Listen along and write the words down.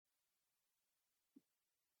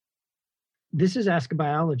This is Ask a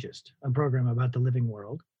Biologist, a program about the living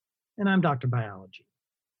world, and I'm Dr. Biology.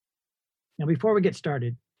 Now, before we get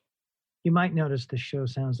started, you might notice the show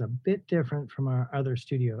sounds a bit different from our other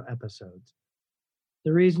studio episodes.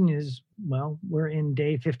 The reason is, well, we're in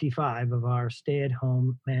day 55 of our stay at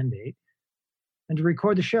home mandate, and to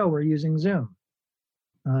record the show, we're using Zoom.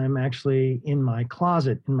 I'm actually in my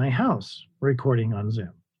closet in my house recording on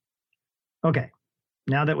Zoom. Okay,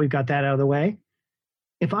 now that we've got that out of the way,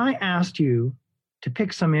 if I asked you to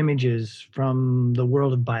pick some images from the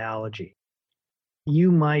world of biology,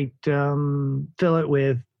 you might fill it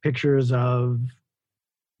with pictures of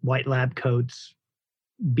white lab coats,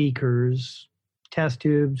 beakers, test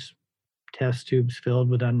tubes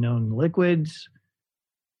filled with unknown liquids,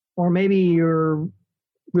 or maybe you're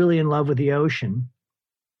really in love with the ocean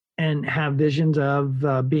and have visions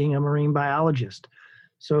of being a marine biologist.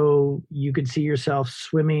 So you could see yourself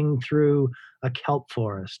swimming through a kelp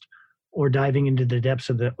forest or diving into the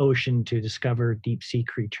depths of the ocean to discover deep sea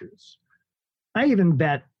creatures. I even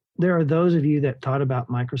bet there are those of you that thought about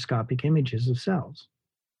microscopic images of cells.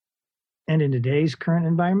 And in today's current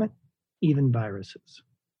environment, even viruses.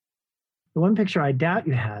 The one picture I doubt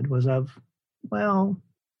you had was of, well,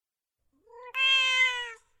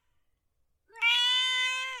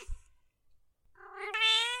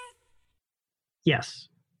 yes,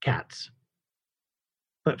 cats.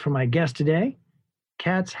 But for my guest today,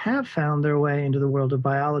 cats have found their way into the world of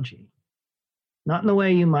biology. Not in the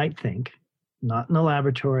way you might think, not in the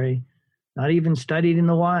laboratory, not even studied in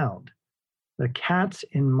the wild. The cats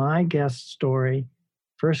in my guest's story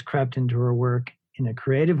first crept into her work in a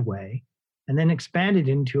creative way and then expanded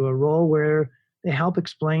into a role where they help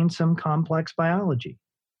explain some complex biology.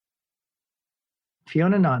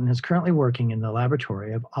 Fiona Naughton is currently working in the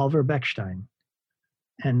laboratory of Oliver Beckstein,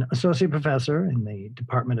 an associate professor in the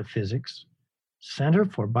Department of Physics, Center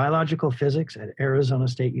for Biological Physics at Arizona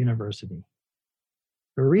State University.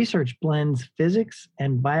 Her research blends physics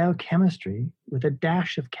and biochemistry with a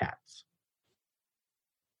dash of cats.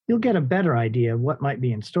 You'll get a better idea of what might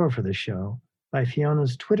be in store for this show by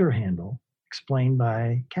Fiona's Twitter handle, explained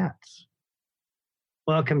by cats.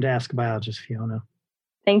 Welcome to Ask a Biologist, Fiona.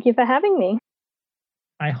 Thank you for having me.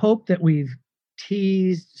 I hope that we've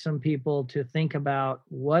teased some people to think about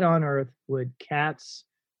what on earth would cats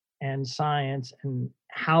and science and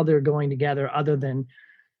how they're going together, other than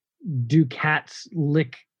do cats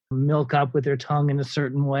lick milk up with their tongue in a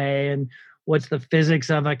certain way, and what's the physics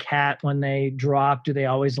of a cat when they drop? Do they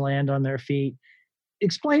always land on their feet?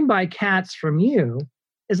 Explained by cats from you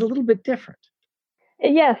is a little bit different.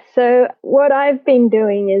 Yes, so what I've been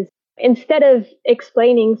doing is, instead of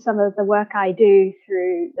explaining some of the work I do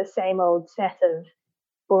through the same old set of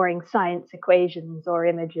boring science equations or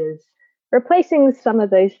images, replacing some of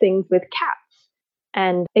those things with cats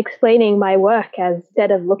and explaining my work as, instead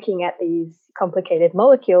of looking at these complicated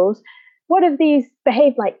molecules, what if these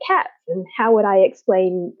behave like cats, and how would I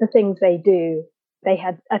explain the things they do? They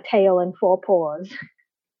had a tail and 4 paws.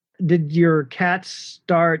 Did your cats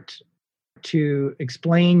start to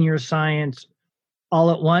explain your science all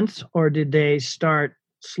at once, or did they start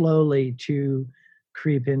slowly to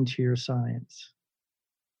creep into your science?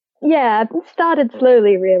 Yeah, it started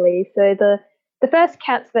slowly, really. So the first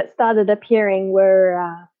cats that started appearing were,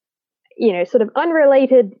 sort of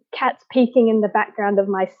unrelated cats peeking in the background of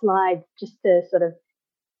my slides, just to sort of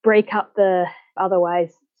break up the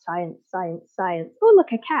otherwise science. Oh,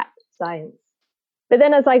 look, a cat, science. But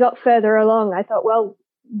then as I got further along, I thought, well,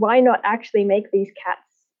 why not actually make these cats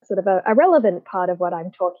sort of a relevant part of what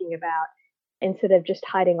I'm talking about, instead of just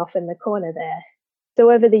hiding off in the corner there?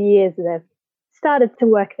 So over the years, they've started to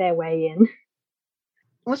work their way in.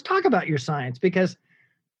 Let's talk about your science, because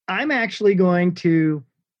I'm actually going to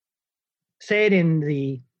say it in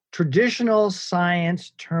the traditional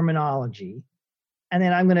science terminology, and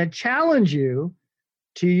then I'm going to challenge you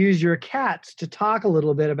to use your cats to talk a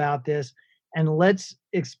little bit about this, and let's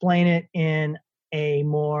explain it in a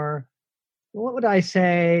more, what would I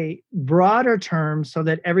say, broader terms, so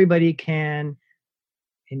that everybody can,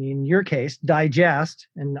 and in your case, digest,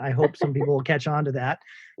 and I hope some people will catch on to that,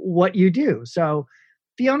 what you do. So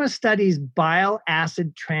Fiona studies bile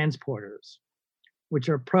acid transporters, which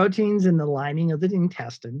are proteins in the lining of the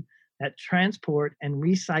intestine that transport and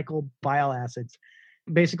recycle bile acids,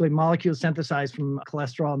 basically molecules synthesized from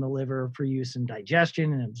cholesterol in the liver for use in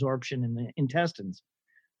digestion and absorption in the intestines.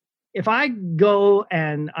 If I go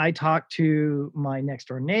and I talk to my next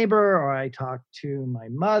door neighbor, or I talk to my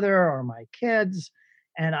mother or my kids,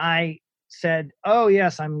 and I said, oh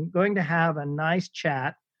yes, I'm going to have a nice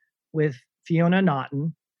chat with Fiona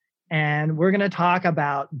Naughton, and we're going to talk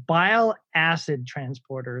about bile acid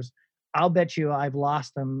transporters, I'll bet you I've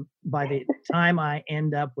lost them by the time I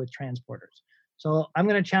end up with transporters. So I'm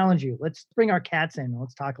going to challenge you. Let's bring our cats in and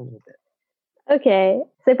let's talk a little bit. Okay,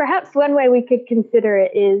 so perhaps one way we could consider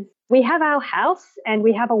it is we have our house and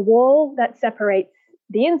we have a wall that separates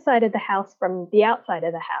the inside of the house from the outside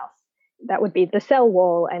of the house. That would be the cell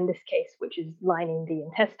wall in this case, which is lining the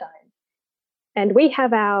intestine. And we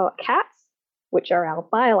have our cats, which are our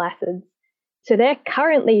bile acids. So they're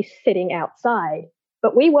currently sitting outside,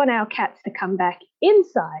 but we want our cats to come back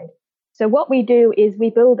inside. So what we do is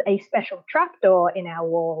we build a special trapdoor in our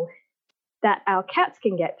wall that our cats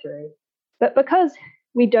can get through. But because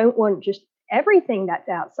we don't want just everything that's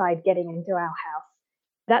outside getting into our house,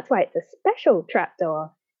 that's why it's a special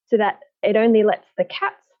trapdoor, so that it only lets the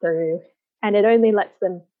cats through and it only lets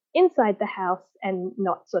them inside the house and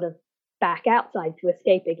not sort of back outside to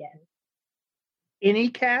escape again. Any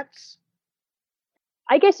cats?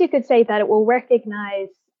 I guess you could say that it will recognize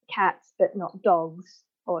cats but not dogs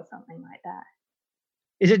or something like that.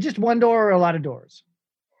 Is it just one door or a lot of doors?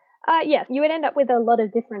 Yes, you would end up with a lot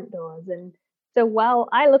of different doors. And so while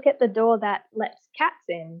I look at the door that lets cats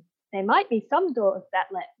in, there might be some doors that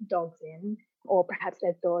let dogs in, or perhaps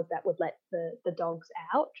there's doors that would let the dogs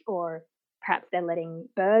out, or perhaps they're letting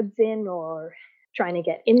birds in or trying to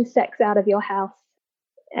get insects out of your house,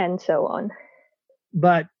 and so on.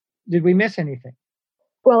 But did we miss anything?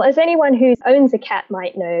 Well, as anyone who owns a cat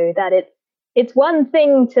might know, that it's one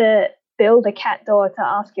thing to build a cat door to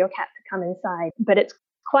ask your cat to come inside, but it's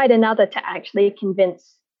quite another to actually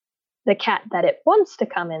convince the cat that it wants to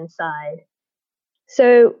come inside.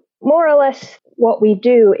 So more or less what we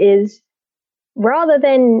do is, rather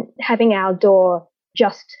than having our door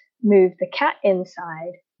just move the cat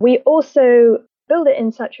inside, we also build it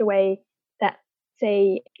in such a way that,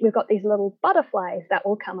 say, we've got these little butterflies that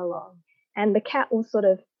will come along, and the cat will sort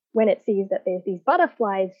of, when it sees that there's these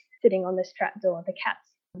butterflies sitting on this trapdoor, the cat's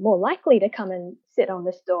more likely to come and sit on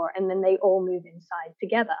this door, and then they all move inside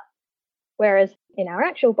together. Whereas in our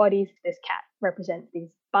actual bodies, this cat represents these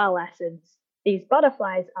bile acids. These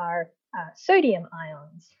butterflies are sodium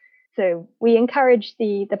ions. So we encourage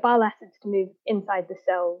the bile acids to move inside the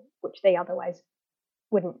cell, which they otherwise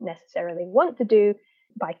wouldn't necessarily want to do,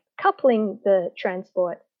 by coupling the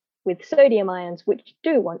transport with sodium ions, which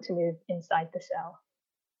do want to move inside the cell.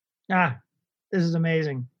 This is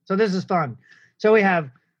amazing. So this is fun. So we have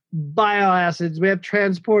bile acids, we have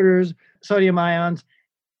transporters, sodium ions,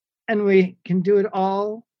 and we can do it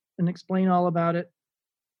all and explain all about it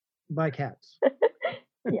by cats.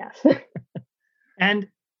 Yes. and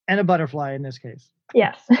a butterfly in this case.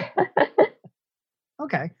 Yes.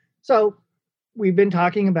 Okay. So we've been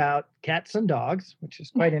talking about cats and dogs, which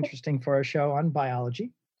is quite interesting for a show on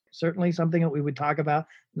biology. Certainly something that we would talk about,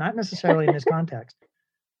 not necessarily in this context.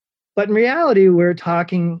 But in reality, we're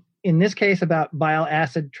talking, in this case, about bile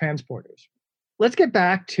acid transporters. Let's get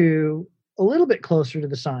back to a little bit closer to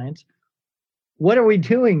the science. What are we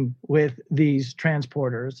doing with these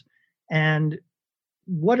transporters, and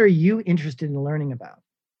what are you interested in learning about?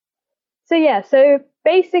 So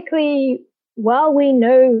basically, while we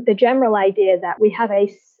know the general idea that we have a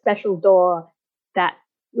special door that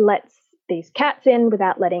lets these cats in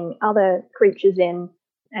without letting other creatures in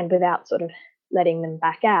and without sort of letting them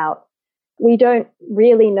back out, we don't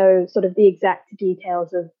really know sort of the exact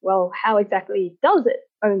details of, well, how exactly does it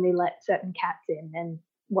only let certain cats in, and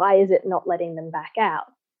why is it not letting them back out?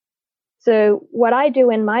 So what I do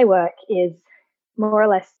in my work is more or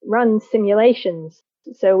less run simulations.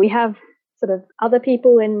 So we have sort of other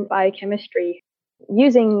people in biochemistry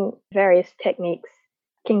using various techniques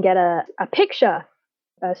can get a picture,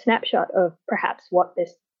 a snapshot of perhaps what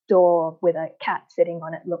this door with a cat sitting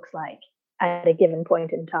on it looks like at a given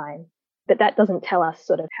point in time. But that doesn't tell us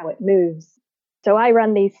sort of how it moves. So I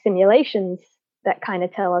run these simulations that kind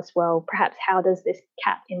of tell us, well, perhaps how does this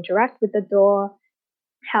cat interact with the door?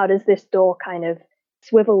 How does this door kind of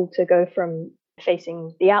swivel to go from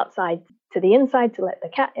facing the outside to the inside to let the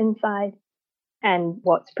cat inside? And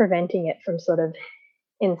what's preventing it from sort of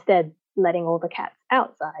instead letting all the cats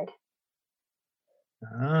outside?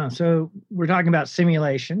 So we're talking about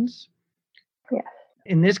simulations. Yes.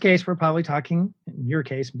 In this case, we're probably talking, in your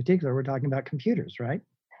case in particular, we're talking about computers, right?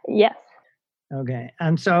 Yes. Okay.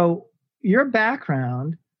 And so your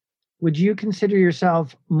background, would you consider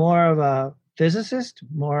yourself more of a physicist,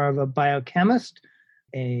 more of a biochemist,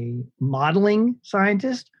 a modeling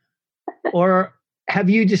scientist, or have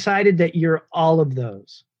you decided that you're all of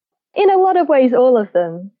those? In a lot of ways, all of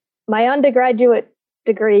them. My undergraduate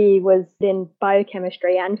degree was in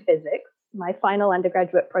biochemistry and physics. My final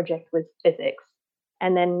undergraduate project was physics.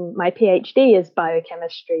 And then my PhD is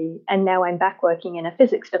biochemistry, and now I'm back working in a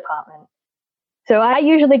physics department. So I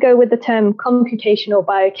usually go with the term computational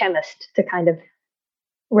biochemist to kind of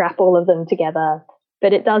wrap all of them together.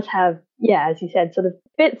 But it does have, yeah, as you said, sort of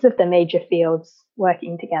bits of the major fields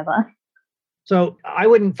working together. So I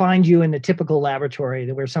wouldn't find you in the typical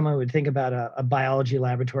laboratory where someone would think about a biology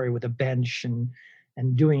laboratory with a bench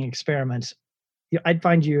and doing experiments. I'd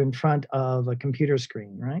find you in front of a computer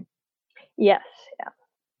screen, right? Yes, yeah.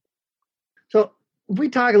 So if we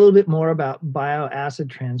talk a little bit more about bioacid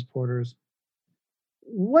transporters,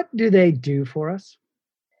 what do they do for us?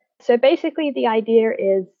 So basically, the idea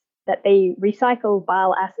is that they recycle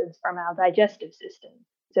bile acids from our digestive system.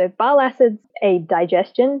 So bile acids aid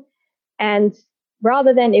digestion, and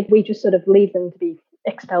rather than if we just sort of leave them to be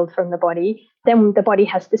expelled from the body, then the body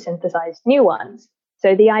has to synthesize new ones.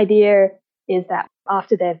 So the idea is that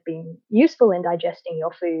after they've been useful in digesting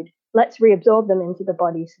your food, let's reabsorb them into the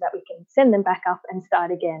body so that we can send them back up and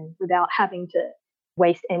start again without having to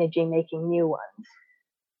waste energy making new ones.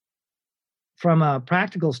 From a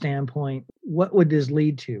practical standpoint, what would this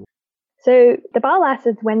lead to? So the bile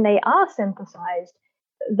acids, when they are synthesized,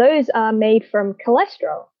 those are made from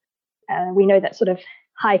cholesterol. We know that sort of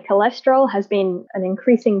high cholesterol has been an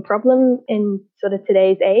increasing problem in sort of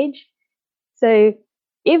today's age. So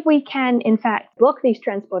if we can, in fact, block these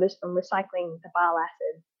transporters from recycling the bile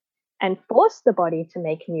acids and force the body to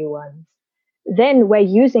make new ones, then we're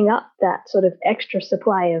using up that sort of extra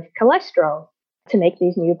supply of cholesterol to make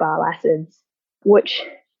these new bile acids, which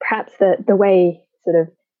perhaps the way sort of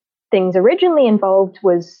things originally involved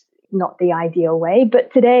was not the ideal way.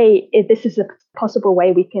 But today, this is a possible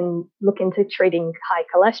way we can look into treating high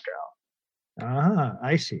cholesterol. Ah,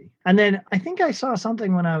 I see. And then I think I saw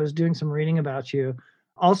something when I was doing some reading about you,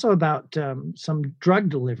 also about some drug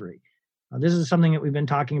delivery. This is something that we've been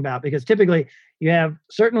talking about because typically you have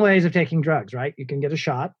certain ways of taking drugs, right? You can get a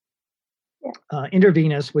shot,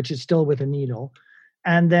 intravenous, which is still with a needle.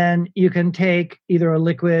 And then you can take either a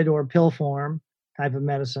liquid or pill form type of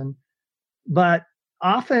medicine. But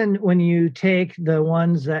often when you take the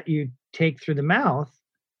ones that you take through the mouth,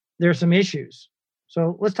 there are some issues.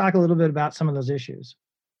 So let's talk a little bit about some of those issues.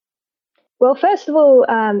 Well, first of all,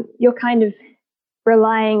 you're kind of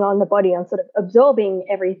relying on the body on sort of absorbing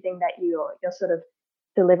everything that you're sort of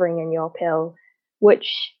delivering in your pill, which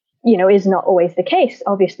is not always the case.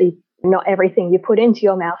 Obviously, not everything you put into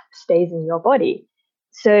your mouth stays in your body.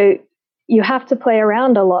 So you have to play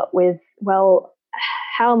around a lot with, well,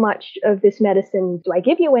 how much of this medicine do I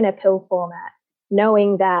give you in a pill format,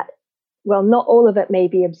 knowing that, well, not all of it may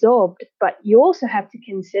be absorbed, but you also have to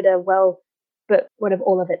consider, well, but what if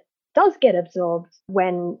all of it does get absorbed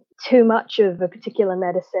when too much of a particular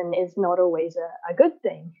medicine is not always a good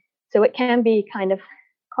thing? So it can be kind of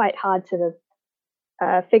quite hard to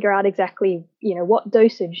figure out exactly, what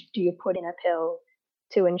dosage do you put in a pill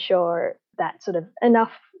to ensure that sort of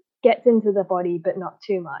enough gets into the body, but not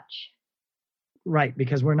too much. Right,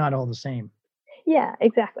 because we're not all the same. Yeah,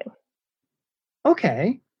 exactly.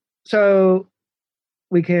 Okay. So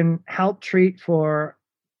we can help treat for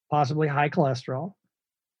possibly high cholesterol.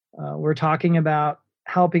 We're talking about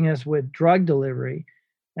helping us with drug delivery.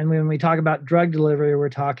 And when we talk about drug delivery, we're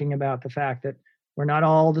talking about the fact that we're not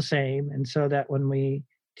all the same. And so that when we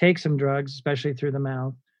take some drugs, especially through the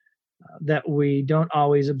mouth, that we don't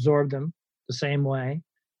always absorb them the same way.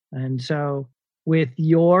 And so with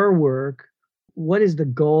your work, what is the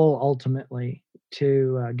goal ultimately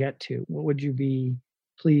to get to? What would you be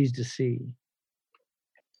pleased to see?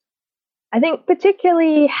 I think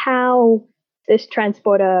particularly how this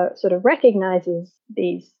transporter sort of recognizes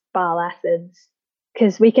these bile acids,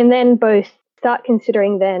 because we can then both start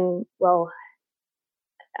considering then, well,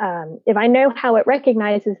 if I know how it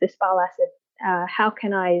recognizes this bile acid, how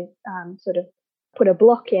can I sort of put a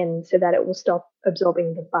block in so that it will stop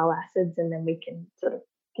absorbing the bile acids, and then we can sort of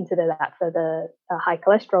consider that for the high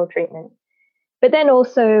cholesterol treatment. But then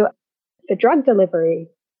also for drug delivery,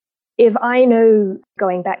 if I know,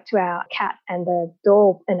 going back to our cat and the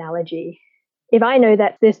door analogy, if I know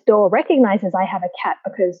that this door recognizes I have a cat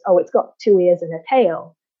because, oh, it's got 2 ears and a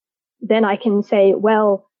tail, then I can say,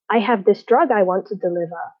 well, I have this drug I want to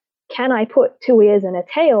deliver. Can I put 2 ears and a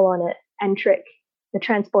tail on it and trick the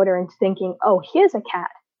transporter into thinking, oh, here's a cat,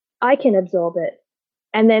 I can absorb it.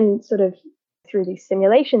 And then sort of through these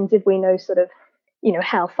simulations, if we know sort of,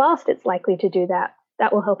 how fast it's likely to do that,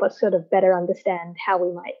 that will help us sort of better understand how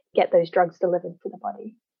we might get those drugs delivered to the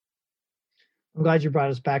body. I'm glad you brought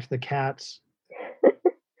us back to the cats.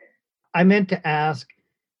 I meant to ask,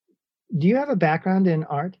 do you have a background in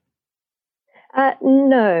art?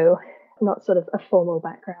 No, not sort of a formal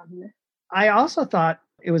background. I also thought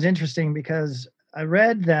it was interesting because I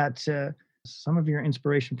read that some of your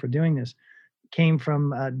inspiration for doing this came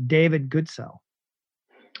from David Goodsell.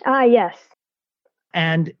 Ah, yes.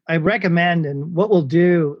 And I recommend, and what we'll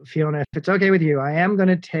do, Fiona, if it's okay with you, I am going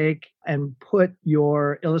to take and put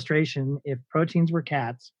your illustration, If Proteins Were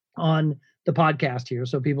Cats, on the podcast here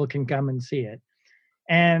so people can come and see it.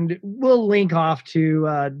 And we'll link off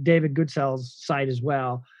to David Goodsell's site as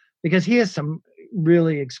well, because he has some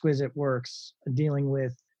really exquisite works dealing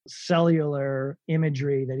with cellular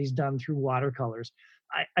imagery that he's done through watercolors.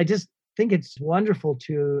 I just think it's wonderful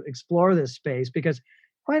to explore this space because,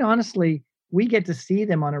 quite honestly, we get to see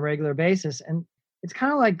them on a regular basis. And it's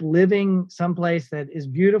kind of like living someplace that is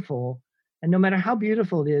beautiful. And no matter how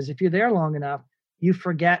beautiful it is, if you're there long enough, you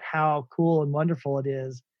forget how cool and wonderful it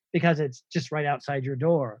is because it's just right outside your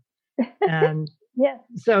door. And Yeah.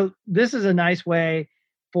 so this is a nice way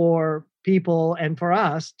for people and for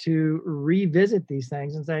us to revisit these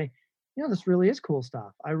things and say, this really is cool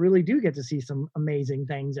stuff. I really do get to see some amazing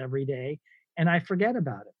things every day, and I forget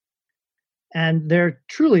about it. And there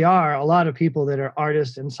truly are a lot of people that are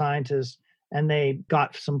artists and scientists, and they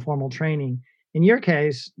got some formal training. In your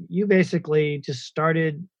case, you basically just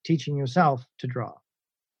started teaching yourself to draw.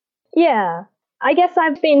 Yeah. I guess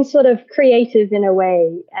I've been sort of creative in a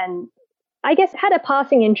way, and I guess had a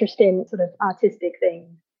passing interest in sort of artistic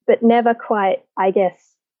things, but never quite, I guess,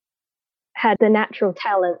 had the natural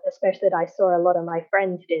talent, especially that I saw a lot of my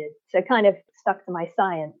friends did. So kind of stuck to my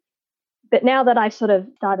science. But now that I've sort of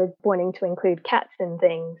started wanting to include cats and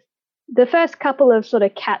things, the first couple of sort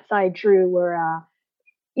of cats I drew were,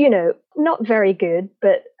 not very good,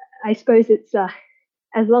 but I suppose it's,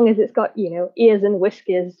 as long as it's got, ears and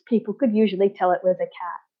whiskers, people could usually tell it was a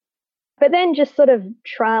cat. But then just sort of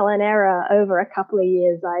trial and error over a couple of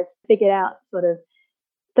years, I've figured out sort of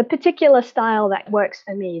the particular style that works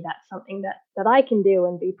for me. That's something that I can do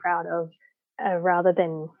and be proud of, rather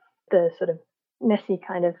than the sort of messy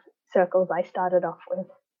kind of circles I started off with.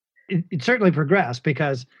 It certainly progressed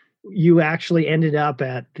because you actually ended up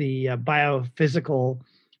at the Biophysical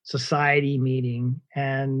Society meeting,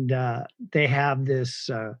 and they have this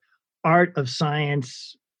art of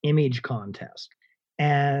science image contest.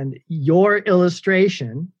 And your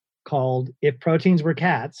illustration, called If Proteins Were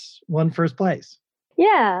Cats, won first place.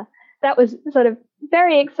 Yeah, that was sort of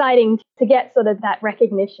very exciting to get sort of that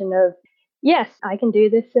recognition of, yes, I can do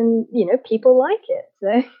this, and, people like it.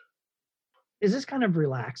 So. Is this kind of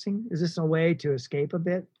relaxing? Is this a way to escape a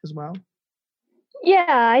bit as well? Yeah,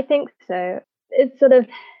 I think so. It's sort of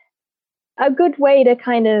a good way to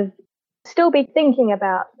kind of still be thinking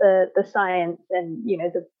about the science and,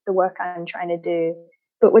 the work I'm trying to do,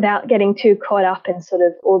 but without getting too caught up in sort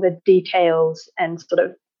of all the details and sort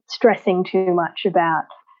of stressing too much about,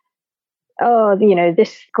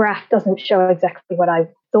 this graph doesn't show exactly what I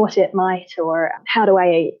thought it might, or how do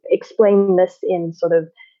I explain this in sort of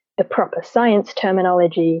the proper science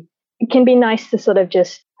terminology. It can be nice to sort of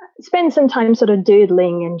just spend some time sort of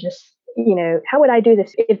doodling and just, how would I do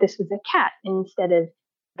this if this was a cat instead of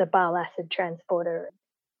the bile acid transporter?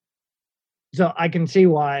 So I can see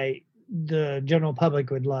why the general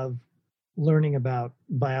public would love learning about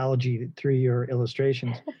biology through your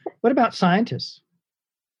illustrations. What about scientists?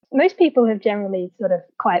 Most people have generally sort of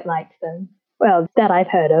quite liked them. Well, that I've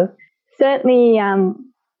heard of. Certainly,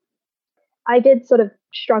 I did sort of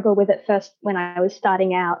struggle with it first when I was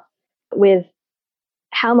starting out, with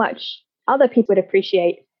how much other people would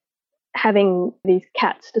appreciate having these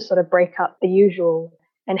cats to sort of break up the usual,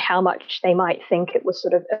 and how much they might think it was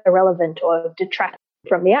sort of irrelevant or detract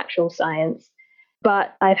from the actual science.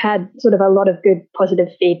 But I've had sort of a lot of good positive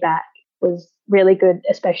feedback. It was really good,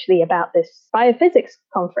 especially about this biophysics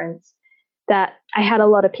conference, that I had a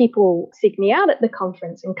lot of people seek me out at the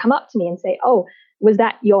conference and come up to me and say, "Oh, was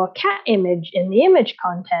that your cat image in the image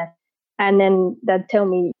contest?" And then they'd tell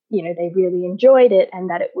me, they really enjoyed it and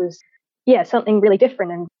that it was, something really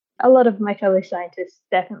different. And a lot of my fellow scientists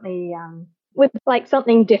definitely would like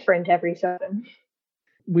something different every so often.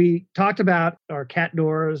 We talked about our cat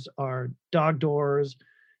doors, our dog doors.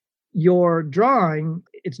 Your drawing,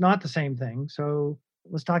 it's not the same thing. So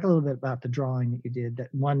let's talk a little bit about the drawing that you did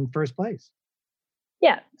that won first place.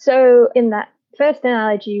 Yeah. So in that first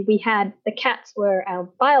analogy, we had the cats were our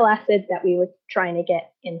bile acid that we were trying to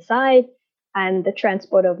get inside, and the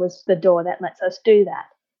transporter was the door that lets us do that.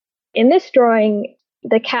 In this drawing,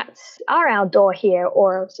 the cats are our door here,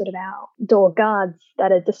 or sort of our door guards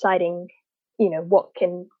that are deciding, what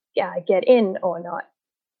can get in or not.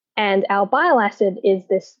 And our bile acid is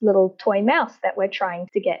this little toy mouse that we're trying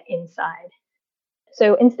to get inside.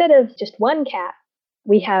 So instead of just one cat,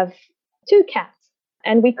 we have two cats.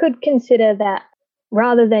 And we could consider that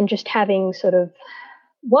rather than just having sort of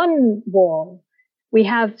one wall, we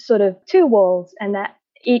have sort of two walls, and that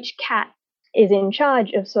each cat is in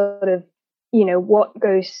charge of sort of, what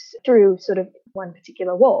goes through sort of one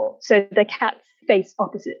particular wall. So the cats face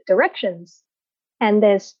opposite directions. And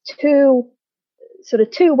there's two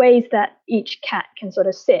ways that each cat can sort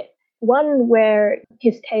of sit. One where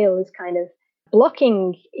his tail is kind of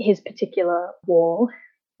blocking his particular wall,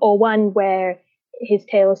 or one where his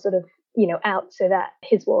tail is sort of, out so that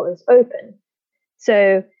his wall is open.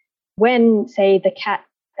 So when, say, the cat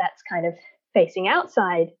that's kind of facing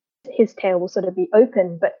outside, his tail will sort of be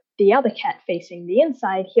open, but the other cat facing the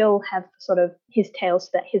inside, he'll have sort of his tail so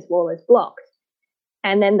that his wall is blocked.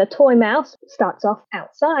 And then the toy mouse starts off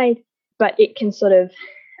outside, but it can sort of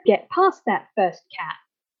get past that first cat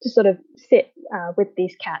to sort of sit with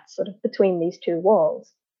these cats sort of between these two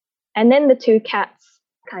walls. And then the two cats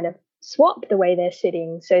kind of swap the way they're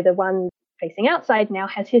sitting. So the one facing outside now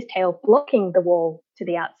has his tail blocking the wall to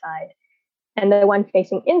the outside. And the one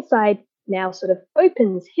facing inside now sort of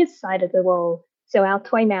opens his side of the wall. So our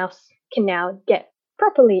toy mouse can now get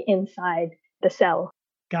properly inside the cell.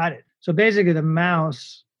 Got it. So basically the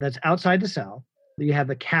mouse that's outside the cell, you have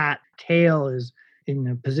the cat tail is in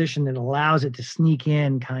a position that allows it to sneak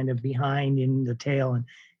in kind of behind in the tail,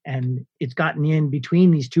 and it's gotten in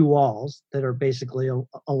between these two walls that are basically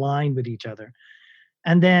aligned with each other.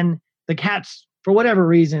 And then the cats, for whatever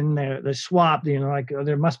reason, they swap, like, oh,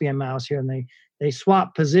 there must be a mouse here, and they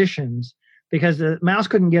swap positions because the mouse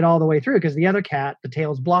couldn't get all the way through because the other cat, the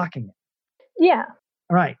tail's blocking it. Yeah.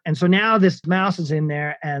 All right. And so now this mouse is in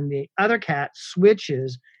there and the other cat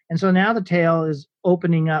switches. And so now the tail is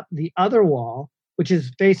opening up the other wall, which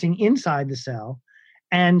is facing inside the cell.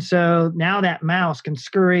 And so now that mouse can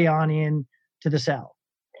scurry on in to the cell.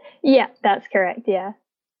 Yeah, that's correct. Yeah.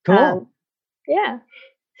 Cool. Yeah.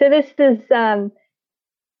 So this is,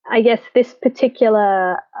 I guess, this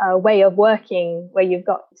particular way of working where you've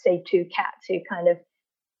got, say, two cats who kind of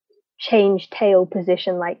change tail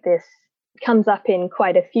position like this comes up in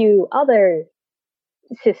quite a few other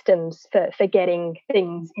systems for getting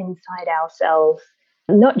things inside our cells,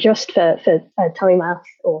 not just for toy mouse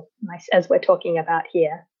or mice as we're talking about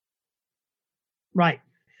here. Right.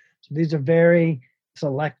 So these are very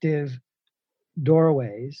selective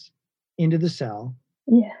doorways into the cell.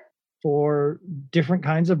 Yeah. For different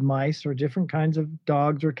kinds of mice or different kinds of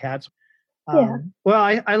dogs or cats. Yeah. Well,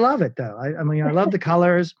 I love it though. I mean, I love the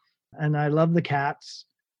colors and I love the cats.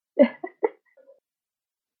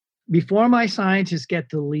 Before my scientists get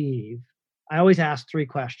to leave, I always ask 3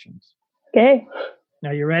 questions. Okay.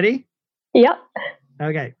 Now, you ready? Yep.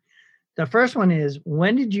 Okay. The first one is,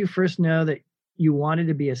 when did you first know that you wanted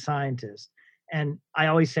to be a scientist? And I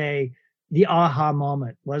always say the aha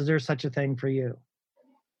moment. Was there such a thing for you?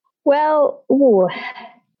 Well,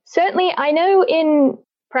 certainly I know in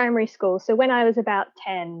primary school, so when I was about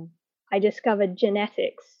 10, I discovered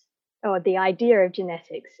genetics, or the idea of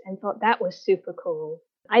genetics, and thought that was super cool.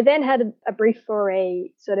 I then had a brief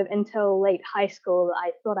foray sort of until late high school.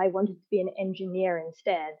 I thought I wanted to be an engineer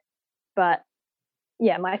instead. But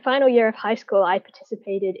yeah, my final year of high school, I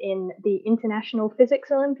participated in the International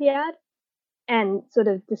Physics Olympiad and sort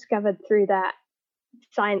of discovered through that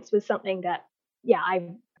science was something that, I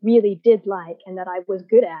really did like and that I was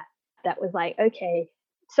good at. That was like, okay,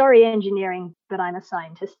 sorry, engineering, but I'm a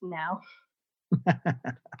scientist now.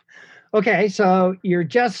 Okay, so you're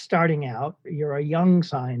just starting out. You're a young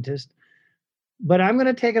scientist, but I'm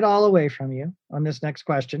going to take it all away from you on this next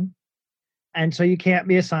question. And so you can't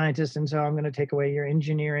be a scientist. And so I'm going to take away your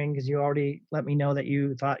engineering because you already let me know that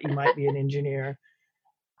you thought you might be an engineer.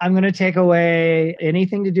 I'm going to take away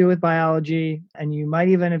anything to do with biology, and you might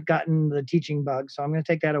even have gotten the teaching bug. So I'm going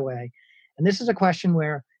to take that away. And this is a question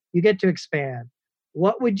where you get to expand.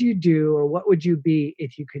 What would you do, or what would you be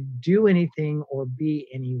if you could do anything or be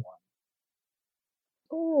anyone?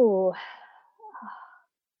 Ooh.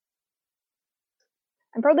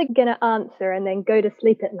 I'm probably going to answer and then go to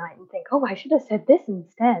sleep at night and think, oh, I should have said this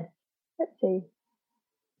instead. Let's see.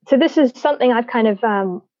 So this is something I've kind of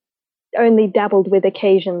only dabbled with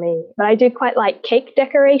occasionally, but I do quite like cake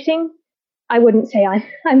decorating. I wouldn't say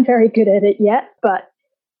I'm very good at it yet, but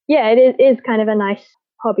yeah, it is kind of a nice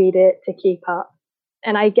hobby to keep up.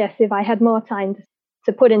 And I guess if I had more time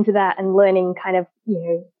to put into that and learning kind of,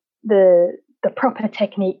 the proper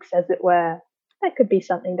techniques, as it were, that could be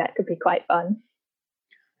something that could be quite fun.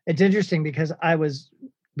 It's interesting because I was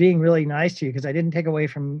being really nice to you because I didn't take away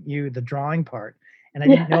from you the drawing part. And I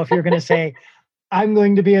didn't know if you were going to say, I'm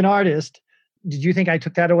going to be an artist. Did you think I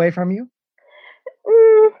took that away from you?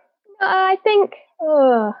 I think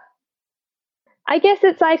I guess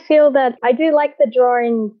I feel that I do like the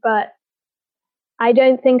drawing, but I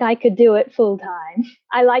don't think I could do it full time.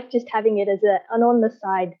 I like just having it as an on the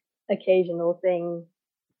side occasional thing.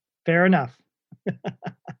 Fair enough.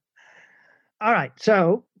 All right.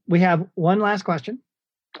 So we have one last question.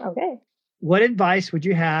 Okay. What advice would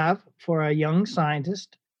you have for a young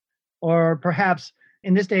scientist, or perhaps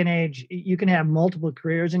in this day and age, you can have multiple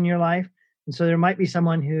careers in your life. And so there might be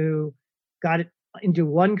someone who got into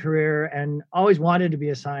one career and always wanted to be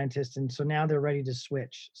a scientist. And so now they're ready to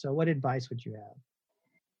switch. So what advice would you have?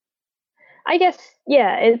 I guess,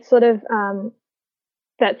 yeah, it's sort of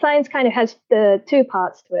that science kind of has the two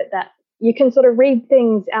parts to it, that you can sort of read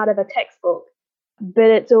things out of a textbook, but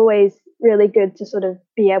it's always really good to sort of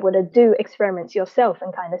be able to do experiments yourself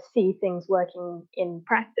and kind of see things working in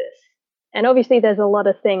practice. And obviously there's a lot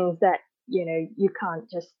of things that, you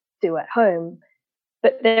can't just do at home,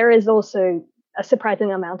 but there is also a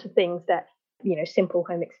surprising amount of things that, simple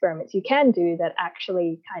home experiments you can do that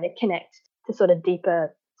actually kind of connect to sort of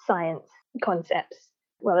deeper science concepts.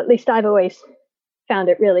 Well, at least I've always found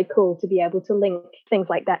it really cool to be able to link things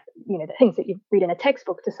like that, the things that you read in a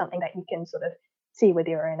textbook to something that you can sort of see with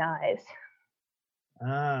your own eyes.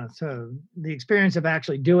 So the experience of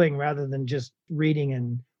actually doing rather than just reading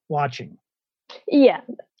and watching. Yeah.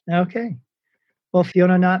 Okay. Well,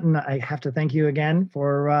 Fiona Naughton, I have to thank you again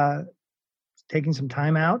for taking some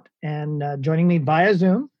time out and joining me via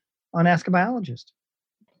Zoom on Ask a Biologist.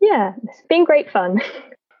 Yeah, it's been great fun.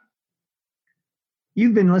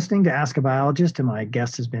 You've been listening to Ask a Biologist, and my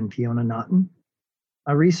guest has been Fiona Naughton,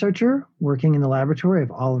 a researcher working in the laboratory of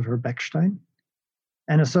Oliver Beckstein,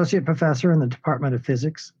 an associate professor in the Department of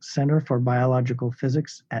Physics, Center for Biological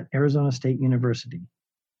Physics at Arizona State University.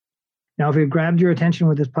 Now, if you've grabbed your attention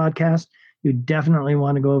with this podcast, you definitely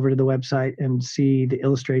want to go over to the website and see the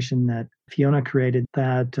illustration that Fiona created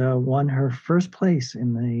that won her first place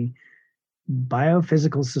in the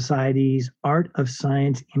Biophysical Society's Art of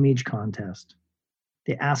Science Image Contest.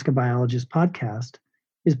 The Ask a Biologist podcast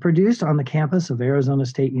is produced on the campus of Arizona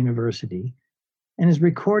State University and is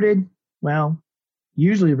recorded,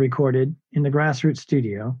 usually recorded in the Grassroots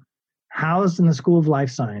Studio, housed in the School of Life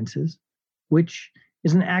Sciences, which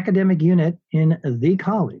is an academic unit in the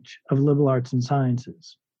College of Liberal Arts and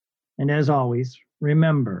Sciences. And as always,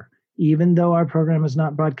 remember, even though our program is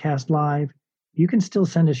not broadcast live, you can still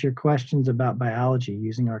send us your questions about biology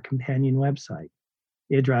using our companion website.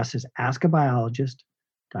 The address is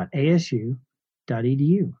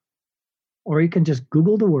askabiologist.asu.edu. Or you can just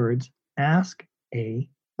Google the words Ask a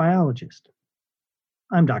Biologist.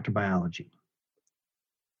 I'm Dr. Biology.